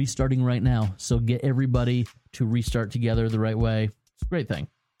all restarting right now, so get everybody to restart together the right way. It's a great thing.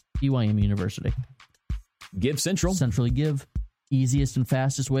 DYM University. Give Central. Centrally Give. Easiest and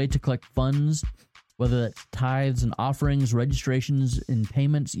fastest way to collect funds whether that's tithes and offerings, registrations and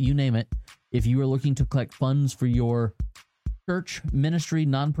payments, you name it. If you are looking to collect funds for your church, ministry,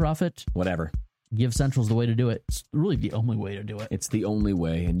 nonprofit, whatever, Give Central's the way to do it. It's really the only way to do it. It's the only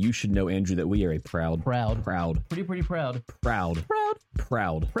way, and you should know, Andrew, that we are a proud Pretty proud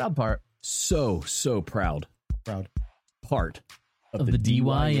part. So proud part of the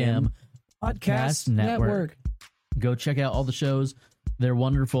DYM Podcast Network. Go check out all the shows. They're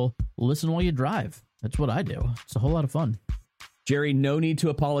wonderful. Listen while you drive. That's what I do. It's a whole lot of fun. Jerry, no need to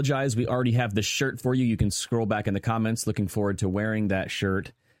apologize. We already have the shirt for you. You can scroll back in the comments. Looking forward to wearing that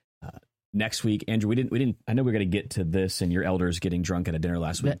shirt next week. Andrew, we didn't. I know we're going to get to this and your elders getting drunk at a dinner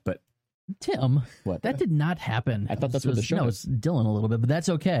last week, but Tim, what? That did not happen. I thought that's what the show. No, it's Dylan a little bit, but that's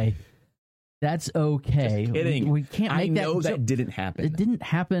okay. That's okay. Just kidding. We can't make that. I know that didn't happen. It didn't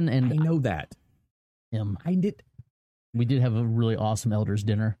happen, and I know that. I did. We did have a really awesome elders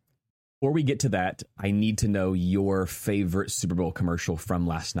dinner. Before we get to that, I need to know your favorite Super Bowl commercial from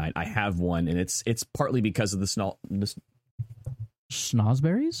last night. I have one, and it's partly because of the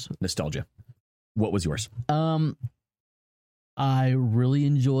Snozberries nostalgia. What was yours? I really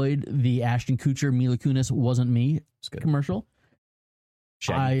enjoyed the Ashton Kutcher Mila Kunis "Wasn't Me" commercial.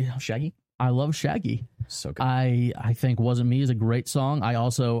 Shaggy. I love Shaggy. So good. I think "Wasn't Me" is a great song.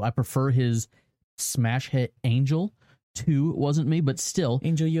 I prefer his smash hit "Angel" to "Wasn't Me," but still,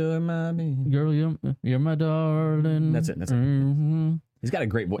 Angel, you're my man. Girl, you're my darling. That's it. Mm-hmm. He's got a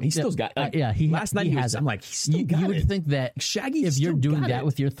great voice. He still's got. Last night he has. I'm like, he still got you it. would think that Shaggy, if you're doing that it.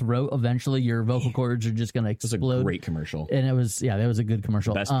 with your throat, eventually your vocal cords are just going to explode. It was a great commercial, and that was a good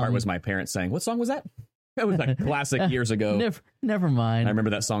commercial. The best part was my parents saying, "What song was that?" That was like classic years ago. Never mind. I remember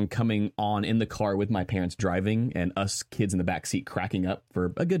that song coming on in the car with my parents driving, and us kids in the back seat cracking up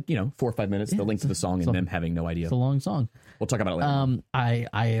for a good 4 or 5 minutes. The length of the song, and them having no idea. It's a long song. We'll talk about it later.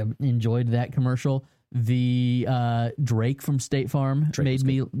 I enjoyed that commercial. The Drake from State Farm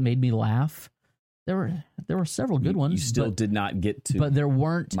made me laugh. There were several good ones. You still did not get to, but there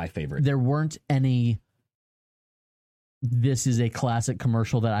weren't my favorite. There weren't any. This is a classic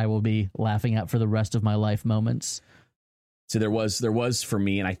commercial that I will be laughing at for the rest of my life moments. So there was for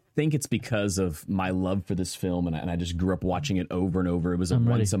me, and I think it's because of my love for this film, and I just grew up watching it over and over. It was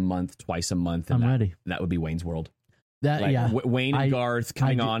once a month, twice a month, and I'm ready. That would be Wayne's World. Wayne and Garth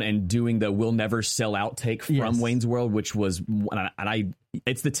coming on and doing the "We'll Never Sell Out" take from Wayne's World, which was,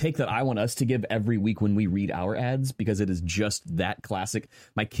 it's the take that I want us to give every week when we read our ads, because it is just that classic.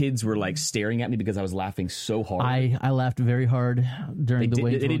 My kids were like staring at me because I was laughing so hard. I laughed very hard during the Wayne's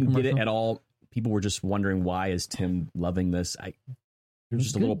World. They didn't commercial. get it at all. People were just wondering, why is Tim loving this? There was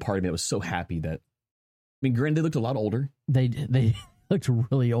just a little part of me that was so happy that, granted, they looked a lot older. They looked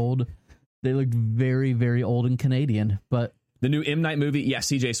really old. They looked very, very old and Canadian, but the new M. Night movie,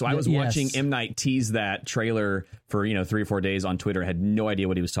 CJ. So I was watching M. Night tease that trailer for 3 or 4 days on Twitter. I had no idea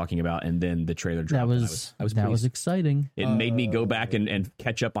what he was talking about, and then the trailer dropped. That was exciting. It made me go back and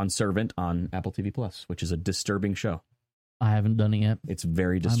catch up on Servant on Apple TV Plus, which is a disturbing show. I haven't done it yet. It's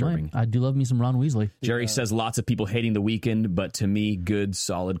very disturbing. I do love me some Ron Weasley. Jerry says lots of people hating The Weeknd, but to me, good,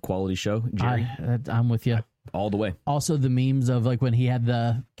 solid, quality show. Jerry, I'm with you. All the way. Also, the memes of like when he had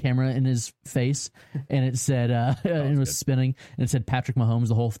the camera in his face and it said it was spinning and it said Patrick Mahomes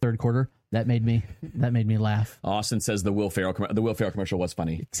the whole third quarter. That made me laugh. Austin says the Will Ferrell commercial was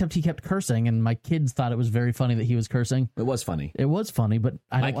funny, except he kept cursing, and my kids thought it was very funny that he was cursing. It was funny. But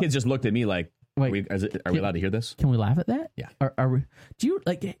my kids just looked at me like, "Wait, are we allowed to hear this? Can we laugh at that? Yeah. Are we? Do you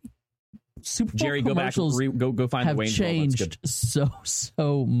like?" Super Bowl Jerry, go back, go find have Wayne's changed so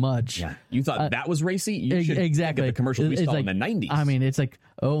much. Yeah, you thought that was racy. You should exactly think of the commercials we saw in the 90s. I mean, it's like,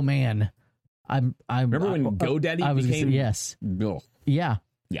 oh man, I remember when GoDaddy became yes, ugh. yeah.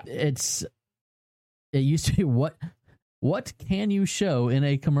 It used to be what can you show in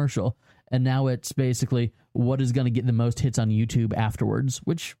a commercial, and now it's basically what is going to get the most hits on YouTube afterwards,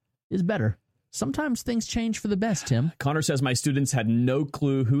 which is better. Sometimes things change for the best, Tim. Connor says, my students had no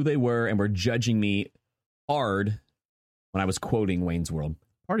clue who they were and were judging me hard when I was quoting Wayne's World.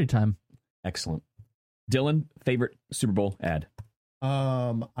 Party time. Excellent. Dylan, favorite Super Bowl ad?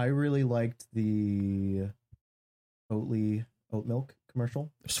 I really liked the Oatly oat milk commercial.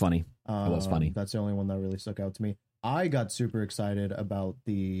 It was funny. It was funny. That's the only one that really stuck out to me. I got super excited about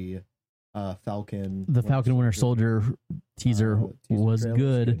the Falcon. The Falcon Winter Soldier teaser was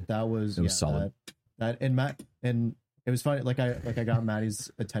good. That was solid. That and it was funny. Like I got Maddie's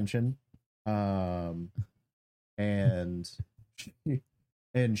attention, and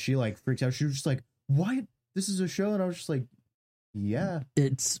she like freaked out. She was just like, "What? This is a show?" And I was just like, "Yeah,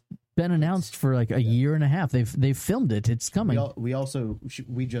 it's been announced for like a year and a half. They've filmed it. It's coming."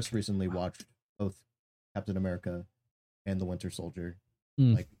 We just recently watched both Captain America and the Winter Soldier.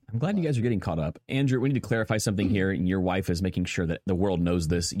 Mm. Like, I'm glad you guys are getting caught up. Andrew, we need to clarify something here, and your wife is making sure that the world knows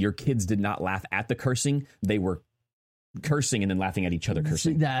this. Your kids did not laugh at the cursing. They were cursing and then laughing at each other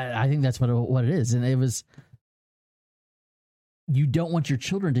cursing. I think that's what it is. And it was, you don't want your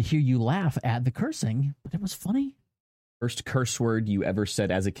children to hear you laugh at the cursing, but it was funny. First curse word you ever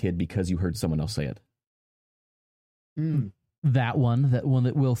said as a kid because you heard someone else say it. That one that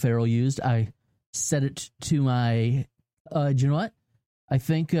Will Ferrell used, I said it to my, do you know what? I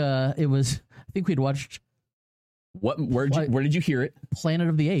think we'd watched Where did you hear it? Planet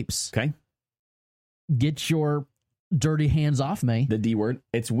of the Apes. Okay. Get your dirty hands off me. The D word.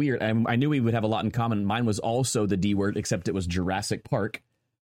 It's weird. I knew we would have a lot in common. Mine was also the D word, except it was Jurassic Park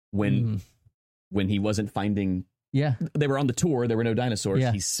when he wasn't finding. Yeah. They were on the tour. There were no dinosaurs.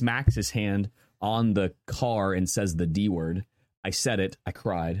 Yeah. He smacks his hand on the car and says the D word. I said it. I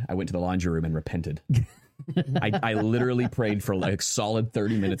cried. I went to the laundry room and repented. I literally prayed for like a solid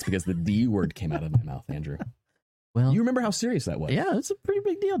 30 minutes because the D word came out of my mouth, Andrew. Well, You remember how serious that was? yeah, it's a pretty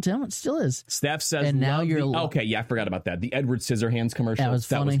big deal, Tim. It still is. Steph says, And now you're okay, yeah, I forgot about that. The Edward Scissorhands commercial. That was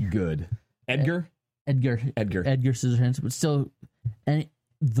funny. good. Edgar Scissorhands, but still, and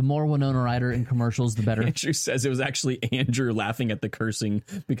the more Winona Ryder in commercials, the better. Andrew says it was actually Andrew laughing at the cursing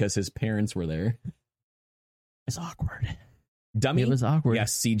because his parents were there. It's awkward. Dummy. It was awkward.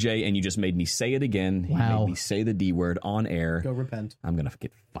 Yes, CJ, and you just made me say it again. Wow. You made me say the D word on air. Go repent. I'm going to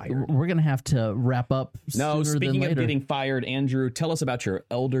get fired. We're going to have to wrap up No, sooner speaking than of later. getting fired, Andrew, tell us about your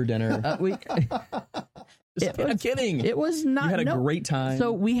elder dinner. I'm kidding. It was not. You had a great time.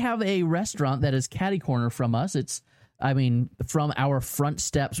 So we have a restaurant that is catty corner from us. It's, I mean, from our front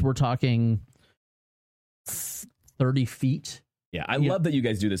steps, we're talking 30 feet. Yeah, I love that you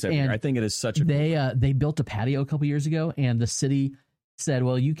guys do this every year. I think it is such a They built a patio a couple years ago, and the city said,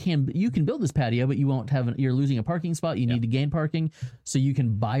 well, you can build this patio, but you won't have you're losing a parking spot. You need to gain parking, so you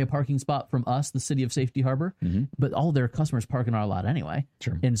can buy a parking spot from us, the city of Safety Harbor. Mm-hmm. But all their customers park in our lot anyway.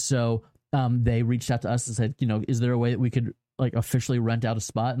 Sure. And so they reached out to us and said, is there a way that we could like officially rent out a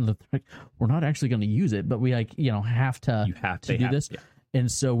spot? And like, we're not actually going to use it, but we have to do this. Yeah. And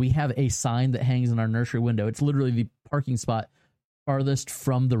so we have a sign that hangs in our nursery window. It's literally the parking spot farthest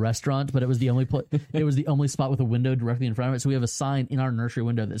from the restaurant, but it was the only it was the only spot with a window directly in front of it. So we have a sign in our nursery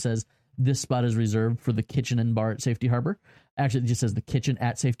window that says this spot is reserved for the kitchen and bar at Safety Harbor. Actually, it just says the kitchen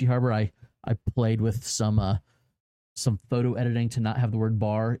at Safety Harbor. I played with some photo editing to not have the word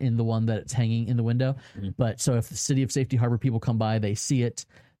bar in the one that it's hanging in the window. Mm-hmm. But so if the city of Safety Harbor people come by, they see it,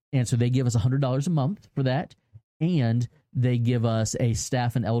 and so they give us $100 a month for that, and they give us a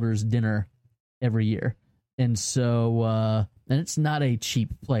staff and elders dinner every year. And so, and it's not a cheap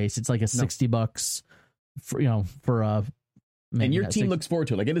place. It's like $60 for and your team looks forward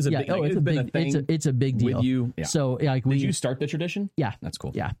to it. Like it is a big, it's a big deal with you. Yeah. So like did you start the tradition? Yeah, that's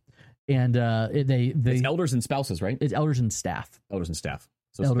cool. Yeah, and it's elders and spouses, right? It's elders and staff. Elders and staff.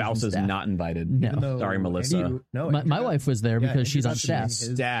 So spouses not invited. No. Sorry, Melissa. My wife was there because she's on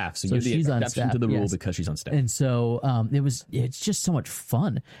staff. So you're the exception to the rule because she's on staff. And so it's just so much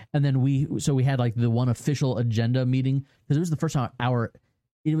fun. And then we had like the one official agenda meeting because it was the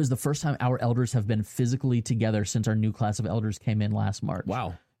first time our elders have been physically together since our new class of elders came in last March.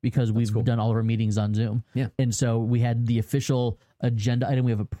 Wow. Because we've done all of our meetings on Zoom. Yeah. And so we had the official agenda item.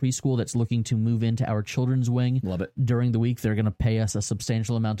 We have a preschool that's looking to move into our children's wing. Love it. During the week, they're going to pay us a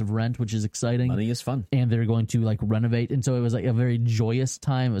substantial amount of rent, which is exciting. Money is fun. And they're going to like renovate. And so it was like a very joyous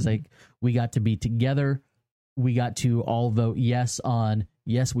time. It was like we got to be together. We got to all vote yes,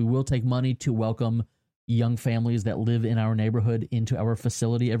 we will take money to welcome young families that live in our neighborhood into our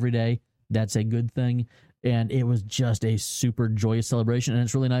facility every day. That's a good thing. And it was just a super joyous celebration. And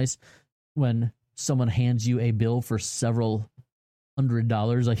it's really nice when someone hands you a bill for several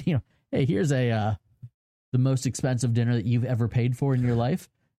 $100s, like, hey, here's the most expensive dinner that you've ever paid for in your life.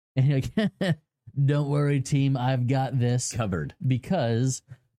 And you're like, don't worry, team, I've got this covered. Because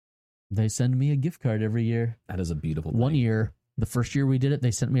they send me a gift card every year. That is a beautiful thing. One year, the first year we did it,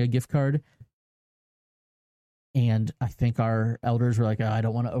 they sent me a gift card. And I think our elders were like, I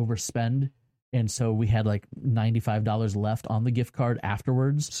don't want to overspend. And so we had like $95 left on the gift card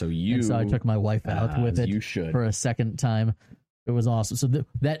afterwards. So I took my wife out with it for a second time. It was awesome. So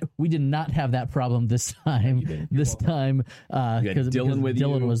that we did not have that problem this time. Because Dylan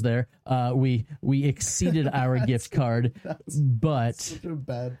was there. We exceeded our gift card, but such a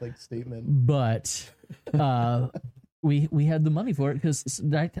bad statement. But we had the money for it because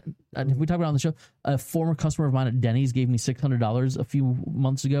we talked about it on the show. A former customer of mine at Denny's gave me $600 a few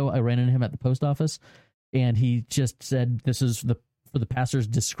months ago. I ran into him at the post office, and he just said, "This is the for the pastor's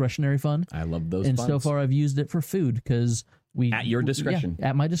discretionary fund. I love those And funds. so far, I've used it for food because At your discretion. Yeah,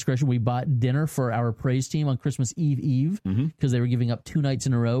 at my discretion. We bought dinner for our praise team on Christmas Eve because they were giving up 2 nights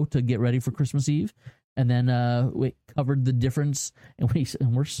in a row to get ready for Christmas Eve. And then we covered the difference, and we still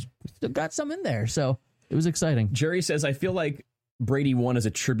got some in there. So it was exciting. Jerry says, I feel like Brady won as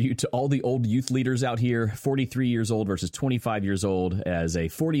a tribute to all the old youth leaders out here, 43 years old versus 25 years old. As a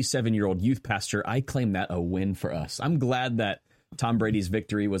 47-year-old youth pastor, I claim that a win for us. I'm glad that Tom Brady's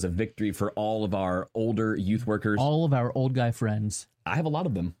victory was a victory for all of our older youth workers. All of our old guy friends. I have a lot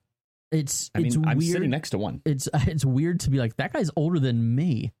of them. It's I'm weird. sitting next to one. It's weird to be like, that guy's older than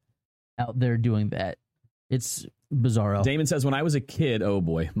me out there doing that. It's bizarro. Damon says, when I was a kid, oh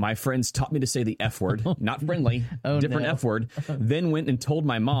boy, my friends taught me to say the F word, not friendly, different no. F word, then went and told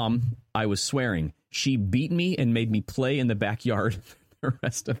my mom I was swearing. She beat me and made me play in the backyard the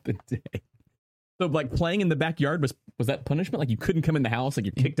rest of the day. So like playing in the backyard was that punishment? Like you couldn't come in the house, like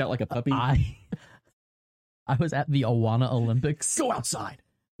you're kicked out like a puppy? I was at the Awana Olympics. Go outside.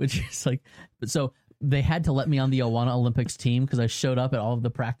 Which is like, so they had to let me on the Awana Olympics team because I showed up at all of the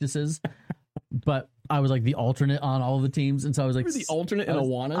practices, but I was like the alternate on all of the teams, and so I was like, You're the alternate in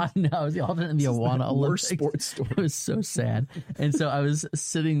Awana? I know, I was the alternate in the Awana Olympics. Worst sports story. It was so sad. And so I was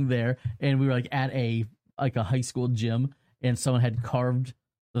sitting there, and we were like at a high school gym, and someone had carved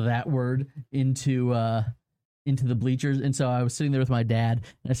that word into the bleachers, and so I was sitting there with my dad,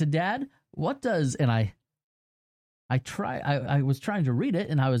 and I said, Dad, what does, and I was trying to read it,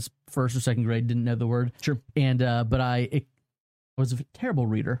 and I was first or second grade, didn't know the word. Sure. And but I was a terrible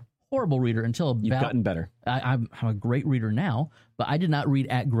reader, horrible reader until about. You've gotten better. I'm a great reader now, but I did not read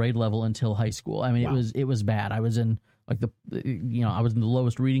at grade level until high school. I mean, Wow. it was bad. I was in like I was in the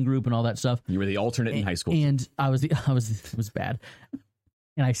lowest reading group and all that stuff. You were the alternate in high school. And it was bad.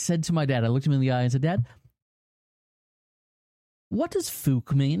 And I said to my dad, I looked him in the eye and said, Dad, what does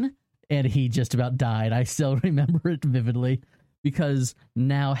fook mean? And he just about died. I still remember it vividly because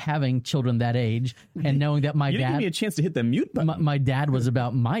now having children that age and knowing that my you didn't dad, give me a chance to hit the mute button. my dad was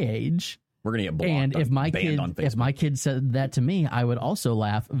about my age. We're gonna get blocked. And if my banned on Facebook. if my kid said that to me, I would also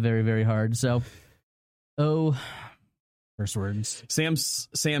laugh very, very hard. So, curse words.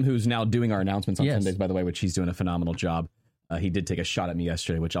 Sam, who's now doing our announcements on Yes. Sundays, by the way, which he's doing a phenomenal job. He did take a shot at me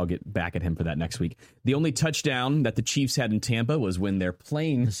yesterday, which I'll get back at him for that next week. The only touchdown that the Chiefs had in Tampa was when their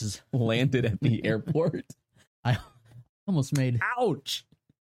plane landed at the airport. I almost made Ouch.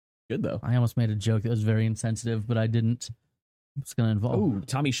 Good, though. I almost made a joke that was very insensitive, but I didn't. It's going to involve. Oh,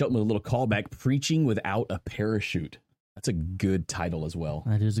 Tommy Shelton with a little callback. Preaching without a parachute. That's a good title as well.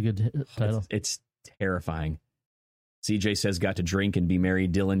 That is a good title. It's terrifying. CJ says, got to drink and be merry.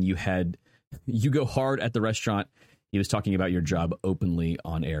 Dylan, you go hard at the restaurant. He was talking about your job openly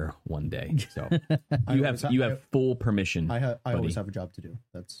on air one day. So you have full permission. I buddy. always have a job to do.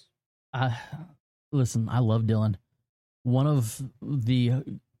 That's Listen, I love Dylan. One of the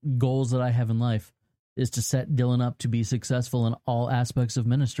goals that I have in life is to set Dylan up to be successful in all aspects of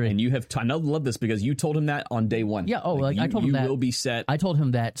ministry. And you have, I love this because you told him that on day one. Yeah. Oh, I told him you that. You will be set. I told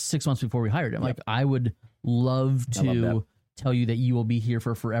him that 6 months before we hired him. Yep. Like, I would love to tell you that you will be here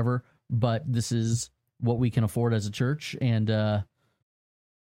for forever, but this is what we can afford as a church. And I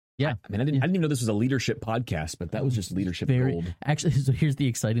didn't even know this was a leadership podcast, but that was just leadership gold. Actually, so here's the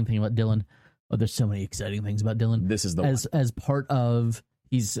exciting thing about Dylan. Oh, there's so many exciting things about Dylan. This is the as part of,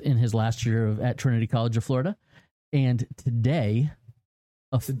 he's in his last year at Trinity College of Florida, and today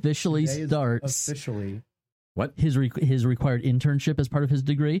officially starts what his required internship as part of his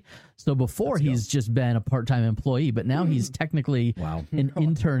degree. So before he's just been a part-time employee, but now he's technically an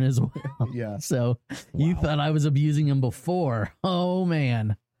intern as well. Yeah. So you thought I was abusing him before? Oh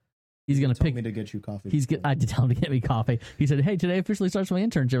man. He's going to pick me to get you coffee. I did tell him to get me coffee. He said, "Hey, today officially starts my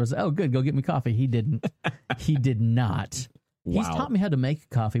internship." I said, "Oh, good. Go get me coffee." He didn't. He did not. Wow. He's taught me how to make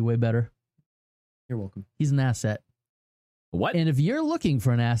coffee way better. You're welcome. He's an asset. What? And if you're looking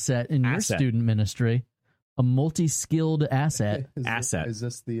for an asset in your student ministry, a multi-skilled asset. Is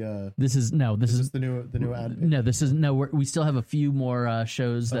this the? This is the new ad? No, this is no. We still have a few more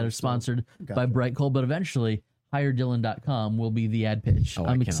shows that are sponsored by Brightcoal, but eventually, HireDylan.com will be the ad pitch.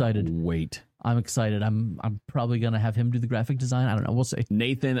 I'm excited. Wait. I'm excited. I'm probably going to have him do the graphic design. I don't know. We'll see.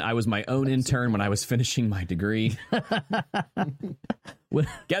 Nathan, I was my own intern when I was finishing my degree. Got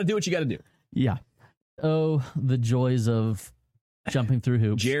to do what you got to do. Yeah. Oh, the joys of jumping through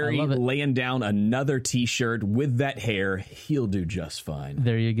hoops. Jerry laying down another T-shirt with that hair. He'll do just fine.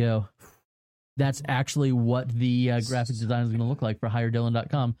 There you go. That's actually what the graphic design is going to look like for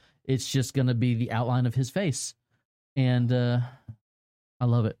HireDylan.com. It's just going to be the outline of his face. And I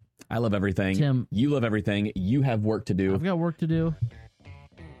love it. I love everything. Tim. You love everything. You have work to do. I've got work to do.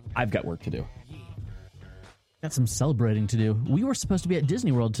 I've got work to do. Got some celebrating to do. We were supposed to be at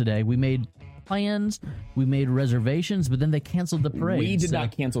Disney World today. We made plans, we made reservations, but then they canceled the parade. We did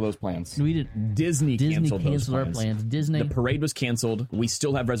not cancel those plans. We did. Disney canceled those our plans. Disney. The parade was canceled. We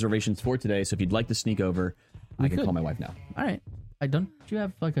still have reservations for today, so if you'd like to sneak over, I can call my wife now. All right. Don't you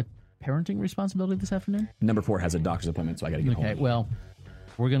have like a parenting responsibility this afternoon? Number 4 has a doctor's appointment, so I got to get home. Okay, well,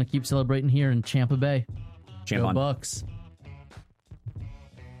 we're going to keep celebrating here in Champa Bay. Champ Go on. Bucks.